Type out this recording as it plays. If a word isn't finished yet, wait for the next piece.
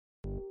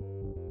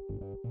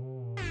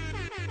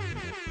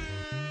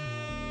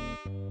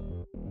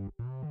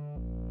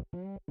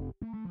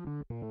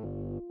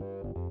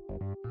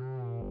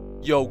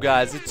Yo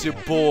guys, it's your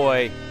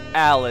boy,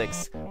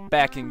 Alex,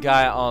 back in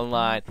Gaia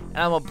Online, and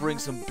I'm gonna bring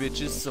some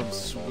bitches some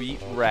sweet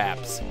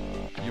raps.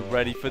 You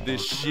ready for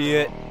this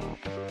shit?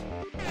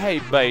 Hey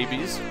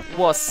babies,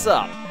 what's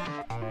up?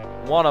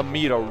 Wanna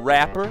meet a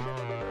rapper?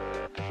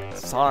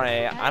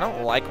 Sorry, I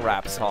don't like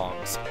rap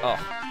songs. Oh,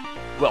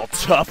 well,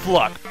 tough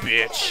luck,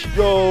 bitch.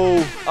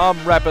 Yo,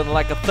 I'm rapping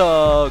like a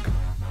thug.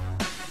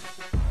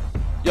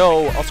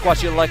 Yo, I'll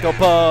squash you like a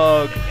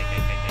bug.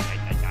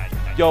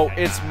 Yo,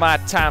 it's my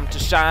time to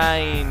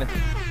shine.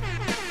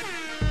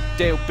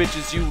 Damn,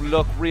 bitches, you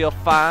look real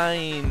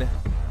fine.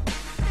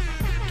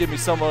 Give me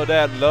some of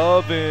that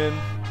lovin'.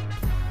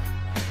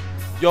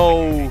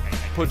 Yo,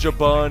 put your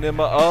bun in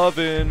my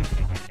oven.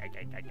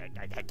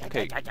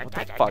 Okay, what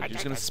the fuck? You're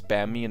just gonna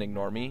spam me and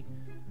ignore me?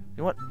 You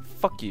know what?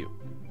 Fuck you.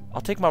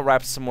 I'll take my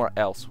raps somewhere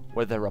else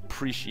where they're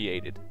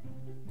appreciated.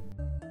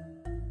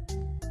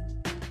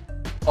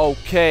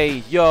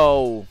 Okay,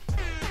 yo.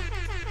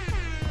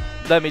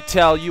 Let me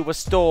tell you a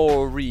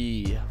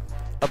story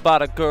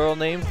about a girl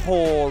named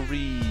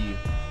Hori.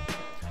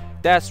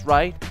 That's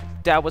right,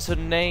 that was her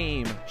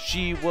name.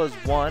 She was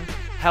one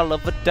hell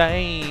of a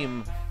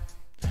dame.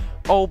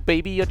 Oh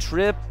baby, a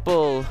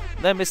triple.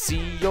 Let me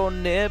see your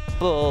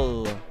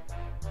nipple.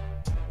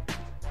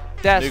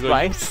 That's nigga,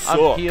 right,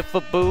 I'm here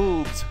for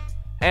boobs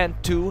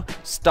and to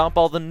stomp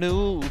all the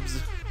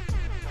noobs.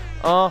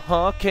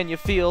 Uh-huh, can you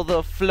feel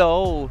the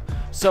flow?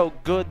 So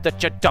good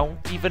that you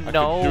don't even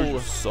know. I can hear you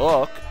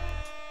suck.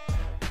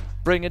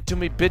 Bring it to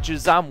me,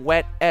 bitches, I'm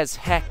wet as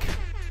heck.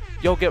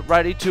 Yo, get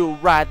ready to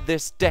ride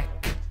this deck.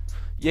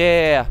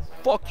 Yeah,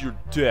 fuck your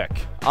dick.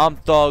 I'm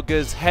thug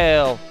as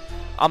hell.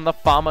 I'm the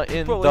farmer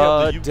in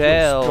the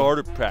dell.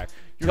 Starter pack.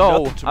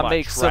 Yo, I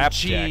make some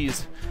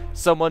cheese.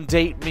 Someone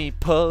date me,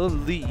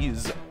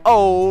 please.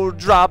 Oh,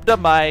 drop the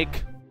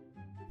mic.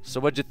 So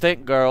what'd you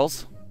think,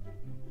 girls?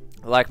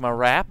 Like my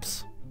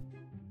raps?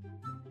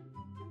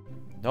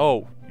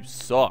 No, you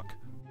suck.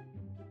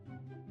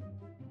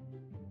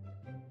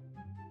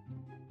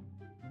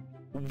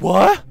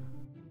 What?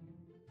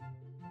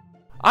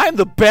 I'm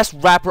the best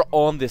rapper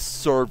on this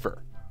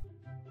server.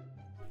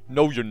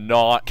 No, you're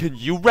not. Can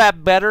you rap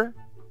better?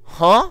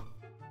 Huh?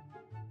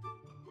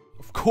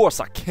 Of course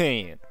I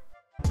can.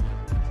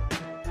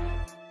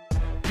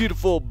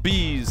 Beautiful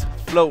bees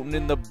floating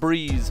in the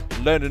breeze,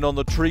 landing on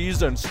the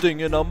trees and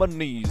stinging on my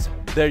knees.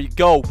 There you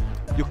go,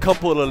 your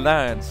couple of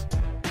lines.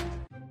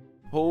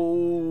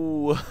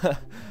 Oh,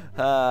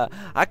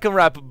 I can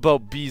rap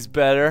about bees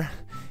better.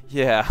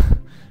 Yeah.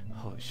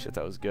 Holy shit,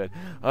 that was good.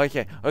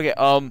 Okay,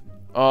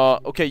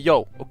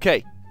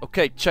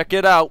 check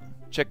it out.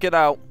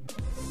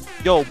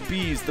 Yo,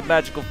 bees, the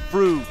magical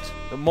fruit.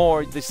 The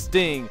more they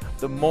sting,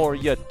 the more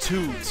you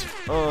toot.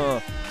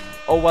 Oh,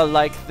 I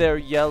like their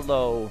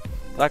yellow.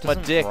 Like my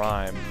dick.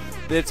 Rhyme.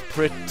 It's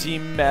pretty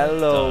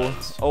mellow.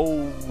 It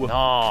oh,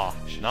 nah,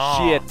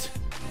 shit.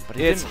 But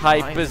it's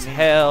hype as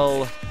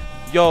hell.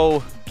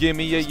 Yo, give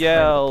me a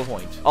yell.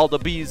 All the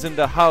bees in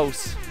the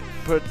house.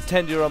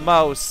 Pretend you're a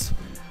mouse.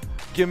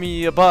 Give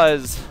me a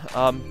buzz,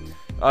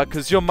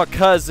 cause you're my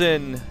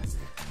cousin.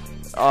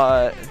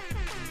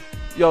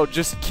 Yo,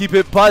 just keep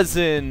it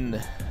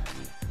buzzin'.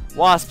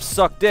 Wasps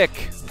suck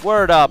dick.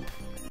 Word up.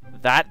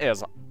 That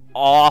is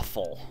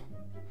awful.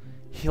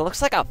 He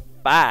looks like a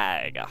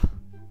fag.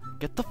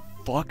 Get the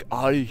fuck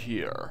out of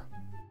here.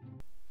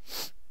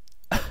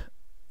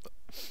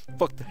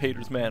 Fuck the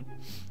haters, man.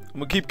 I'm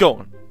gonna keep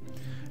going.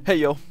 Hey,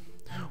 yo,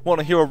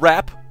 wanna hear a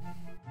rap?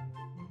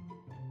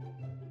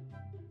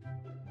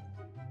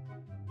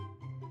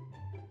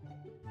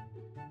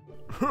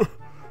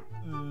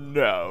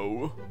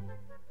 No.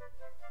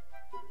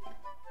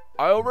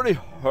 I already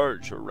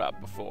heard your rap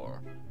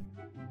before.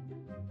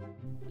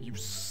 You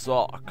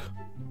suck.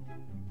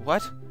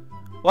 What?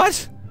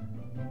 What?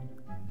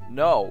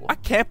 No, I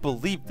can't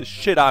believe the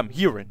shit I'm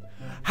hearing.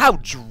 How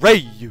dare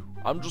you?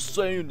 I'm just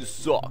saying you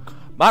suck.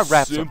 My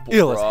raps are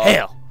ill as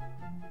hell.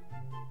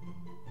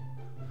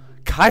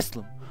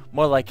 Kaislam,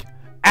 more like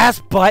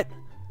ass butt.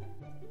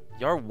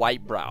 Your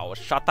white brow,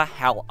 shut the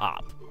hell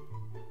up.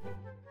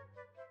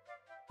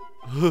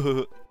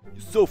 You're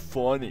so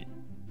funny.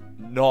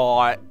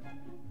 Not.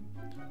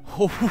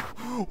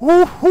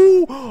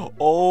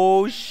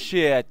 Oh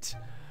shit.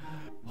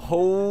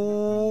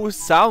 Oh,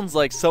 sounds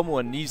like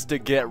someone needs to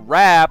get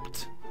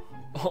rapped.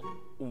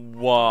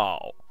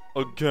 Wow.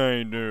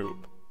 Okay,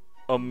 noob.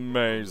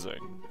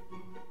 Amazing.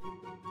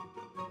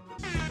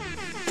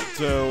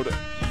 Dude,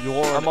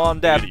 I'm on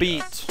that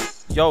beat.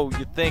 Yo,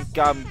 you think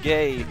I'm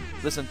gay?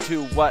 Listen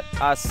to what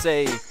I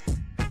say.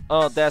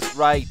 That's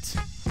right.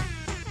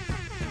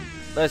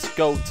 Let's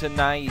go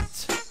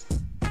tonight.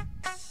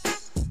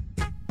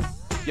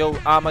 Yo,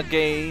 I'm a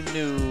gay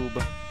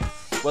noob.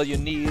 Well, you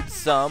need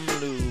some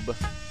lube.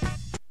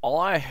 All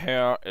I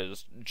hear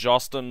is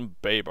Justin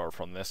Bieber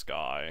from this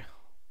guy.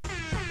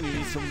 You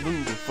need some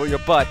lube for your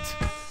butt.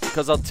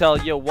 Cause I'll tell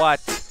you what,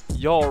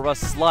 you're a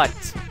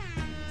slut.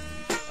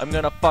 I'm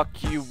gonna fuck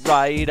you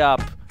right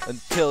up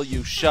until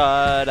you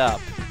shut up.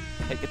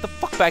 Hey, get the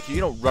fuck back here.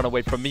 You don't run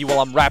away from me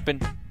while I'm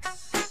rapping.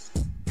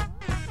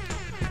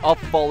 I'll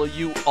follow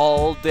you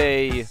all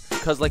day.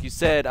 Cause like you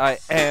said, I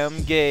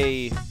am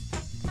gay.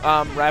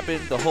 I'm rapping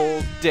the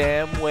whole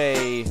damn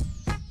way.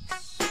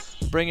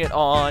 Bring it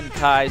on,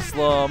 Kai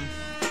Slum.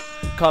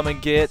 Come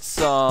and get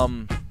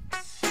some.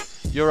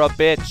 You're a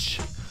bitch.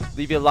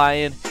 Leave you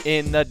lying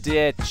in the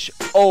ditch.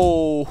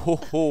 Oh ho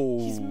ho.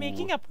 He's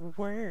making up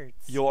words.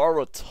 You're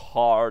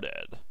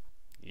retarded.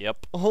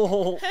 Yep.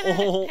 Yo,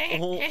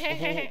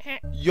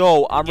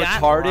 I'm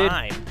retarded.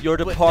 Rhyme, You're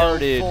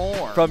departed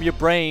from your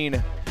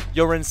brain.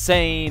 You're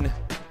insane.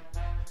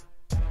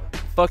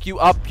 Fuck you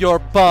up your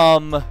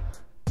bum.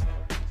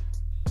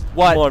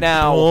 What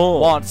now?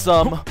 Want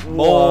some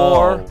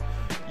more?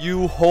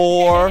 You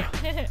whore.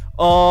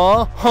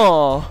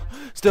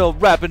 Still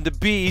rapping the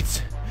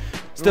beat.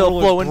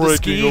 Still flowing the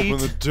skeet. Breaking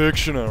open the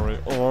dictionary,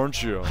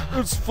 aren't you?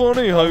 It's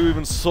funny how you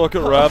even suck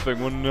at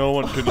rapping when no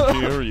one can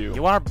hear you.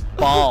 You are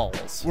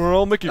balls. We're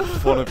all making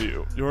fun of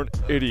you. You're an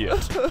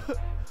idiot.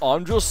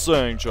 I'm just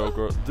saying,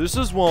 Joker, this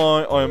is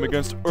why I am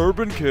against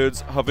urban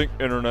kids having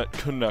internet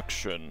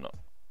connection.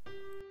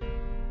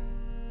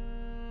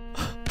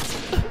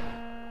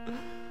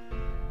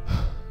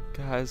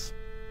 Guys,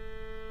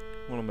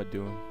 what am I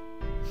doing?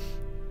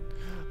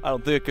 I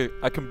don't think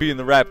I can be in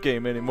the rap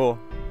game anymore.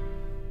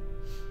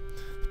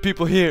 The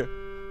people here,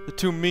 they're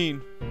too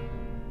mean.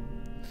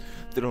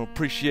 They don't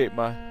appreciate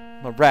my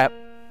rap.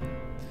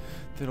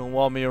 They don't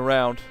want me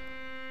around.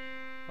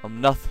 I'm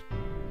nothing.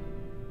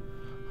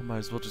 I might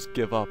as well just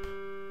give up.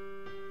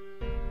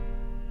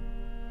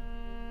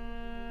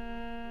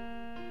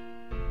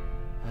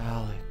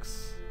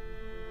 Alex.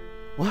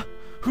 What?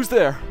 Who's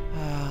there?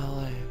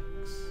 Alex.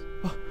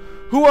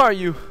 Who are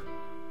you?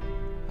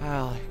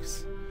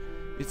 Alex.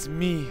 It's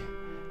me,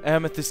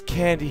 Amethyst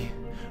Candy,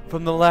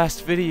 from the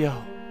last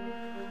video.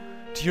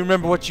 Do you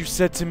remember what you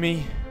said to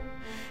me?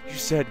 You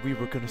said we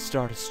were gonna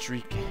start a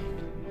street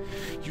gang.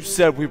 You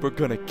said we were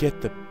gonna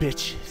get the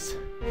bitches.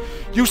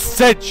 You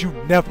said you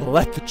never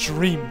let the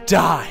dream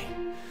die.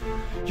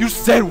 You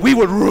said we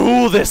would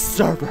rule this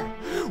server.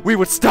 We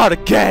would start a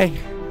gang.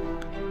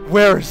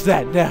 Where is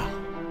that now?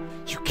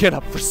 You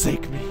cannot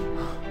forsake me.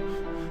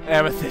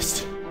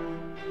 Amethyst,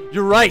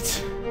 you're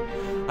right.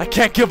 I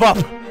can't give up.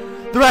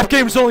 The rap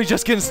game's only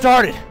just getting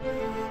started.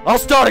 I'll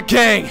start a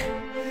gang,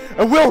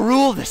 and we'll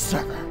rule this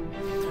server.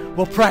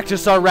 We'll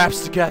practice our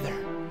raps together,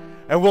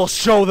 and we'll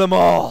show them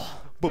all.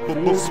 Blaze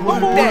it.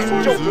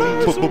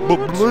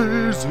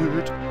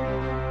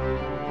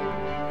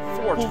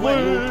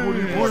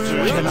 420.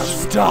 You cannot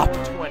stop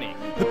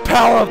the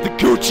power of the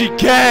Gucci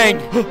gang.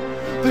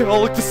 They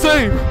all look the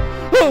same.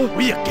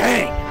 We a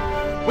gang.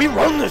 We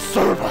run this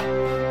server.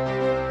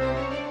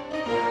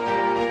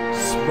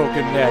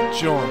 Smoking that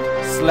joint,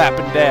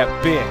 slapping that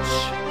bitch.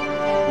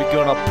 We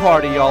gonna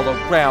party all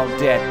around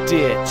that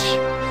ditch.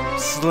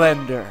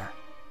 Slender,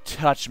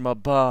 touch my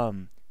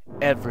bum.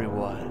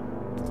 Everyone,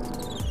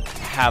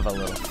 have a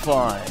little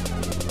fun.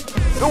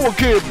 No one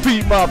can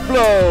beat my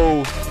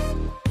flow.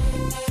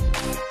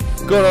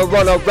 Gonna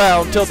run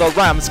around till the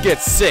rhymes get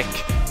sick.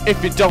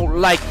 If you don't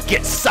like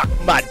it, suck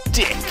my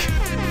dick.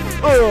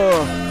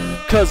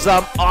 Cause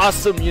I'm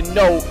awesome, you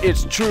know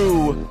it's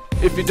true.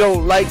 If you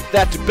don't like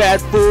that, too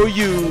bad for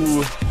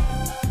you.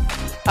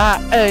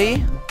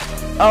 Okay.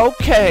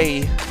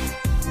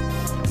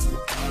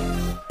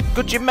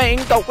 Gucci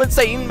Mane go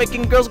insane,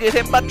 making girls get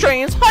hit by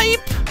trains.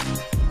 Hype!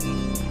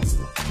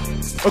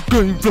 A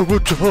game so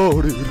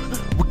retarded.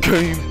 We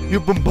came here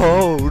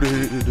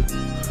bombarded.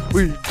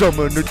 We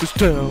dominate this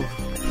town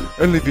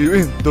and leave you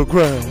in the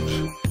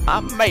ground. I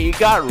may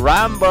got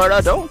rhyme, but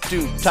I don't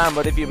do time.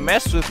 But if you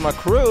mess with my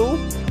crew,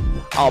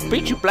 I'll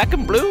beat you black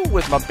and blue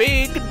with my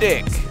big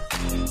dick.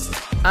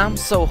 I'm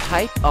so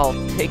hype, I'll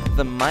take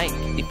the mic.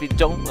 If you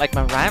don't like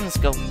my rhymes,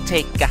 go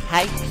take a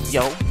hike,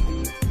 yo.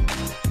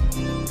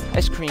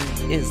 Ice cream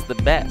is the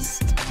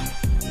best.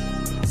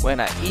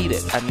 When I eat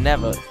it, I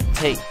never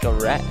take a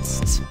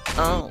rest.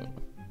 Oh.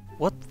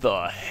 What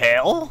the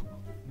hell?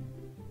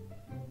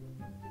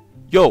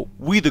 Yo,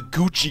 we the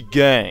Gucci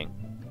gang.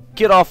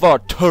 Get off our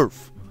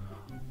turf.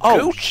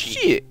 Oh,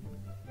 shit.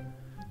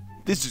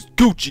 This is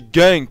Gucci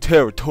gang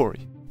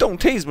territory.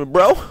 Don't tase me,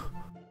 bro.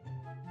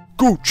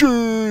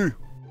 Gucci!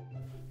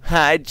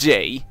 Hi,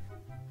 Jay.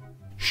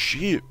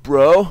 Shit,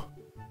 bro.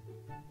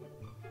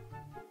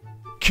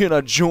 Can I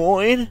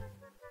join?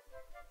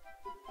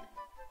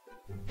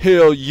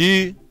 Hell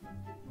yeah.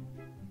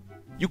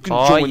 You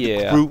can join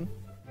the crew.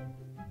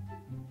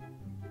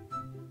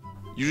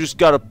 You just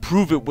gotta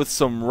prove it with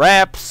some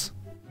raps.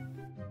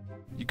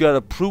 You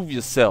gotta prove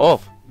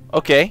yourself. Oh,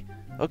 okay.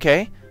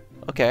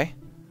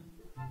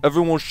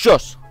 Everyone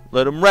shush.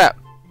 Let him rap.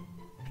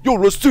 Yo,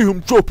 let's see him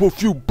drop a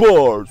few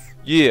bars.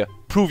 Yeah,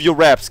 prove your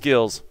rap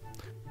skills.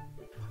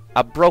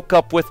 I broke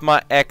up with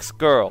my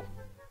ex-girl.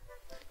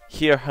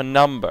 Hear her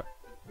number.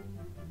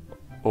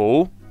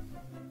 Oh?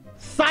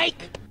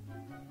 Psych!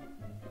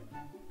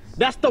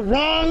 That's the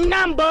wrong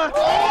number!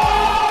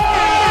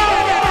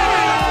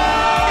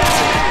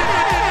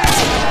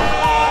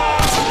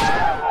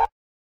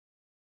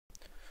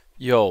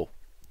 Yo,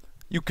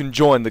 you can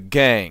join the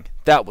gang.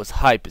 That was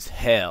hype as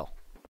hell.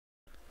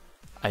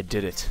 I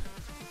did it.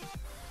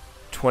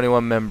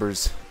 21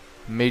 members.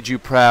 Made you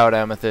proud,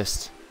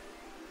 Amethyst.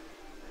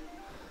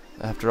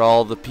 After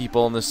all the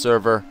people on the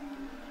server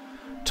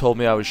told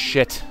me I was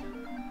shit,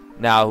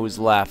 now who's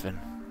laughing?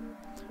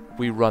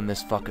 We run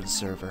this fucking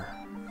server.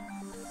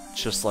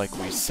 Just like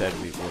we said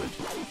we would.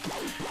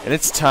 And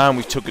it's time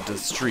we took it to the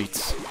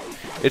streets.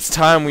 It's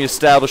time we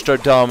established our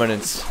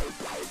dominance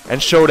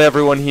and showed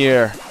everyone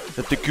here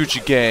that the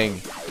Gucci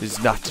gang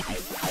is not to be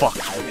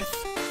fucked with.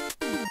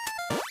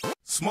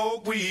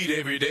 Smoke weed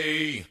every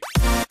day.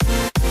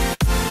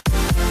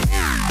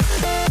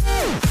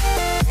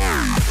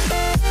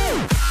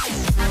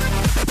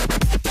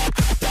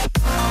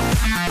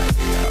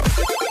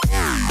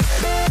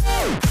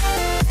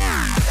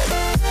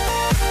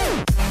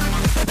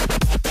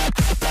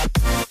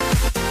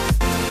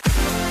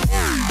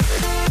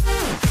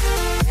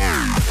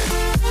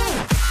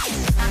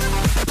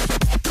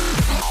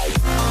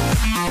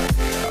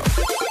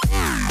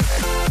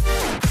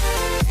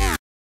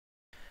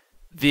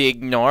 The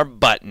ignore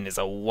button is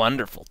a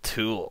wonderful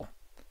tool.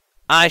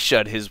 I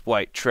shut his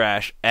white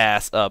trash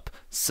ass up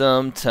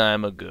some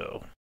time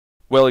ago.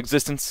 Well,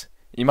 Existence,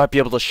 you might be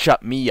able to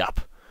shut me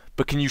up,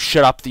 but can you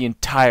shut up the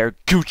entire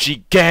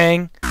Gucci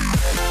gang?